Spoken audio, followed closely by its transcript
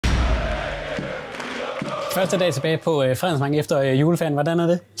Første dag tilbage på Fredensvang efter juleferien. Hvordan er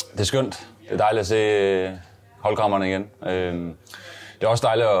det? Det er skønt. Det er dejligt at se holdkammerne igen. Det er også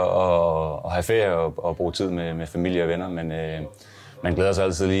dejligt at have ferie og bruge tid med familie og venner, men man glæder sig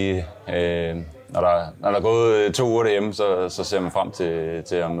altid lige. Når der er gået 2 uger derhjemme, så ser man frem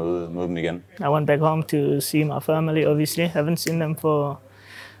til at møde dem igen. I went back home to see my family, obviously. I haven't seen them for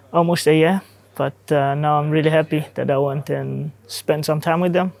almost a year. But now I'm really happy that I went and spent some time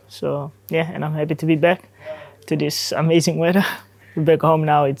with them. So yeah, and I'm happy to be back to this amazing weather. We're back home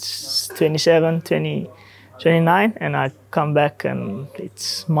now, it's 27, 29, and I come back and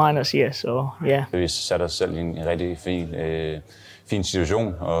it's minus here, so yeah. Vi satte os selv i en rigtig fin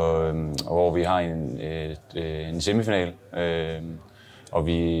situation, og hvor vi har en semifinal, og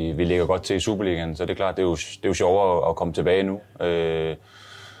vi ligger godt til i Superligaen, så det er klart, det er jo sjovere at komme tilbage nu.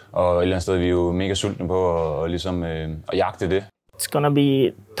 Og et eller andet sted vi er jo mega sultne på at ligesom at jagte det. It's gonna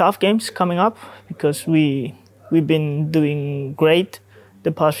be tough games coming up because we've been doing great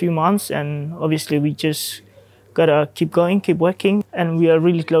the past few months, and obviously we just gotta keep going, keep working, and we are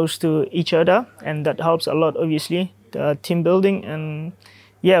really close to each other, and that helps a lot, obviously, the team building, and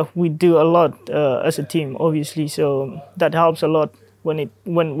yeah, we do a lot as a team, obviously, so that helps a lot when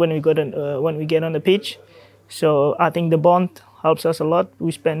we get on the pitch. So I think the bond helps us a lot.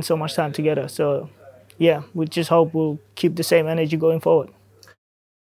 We spend so much time together, so yeah, we just hope we'll keep the same energy going forward.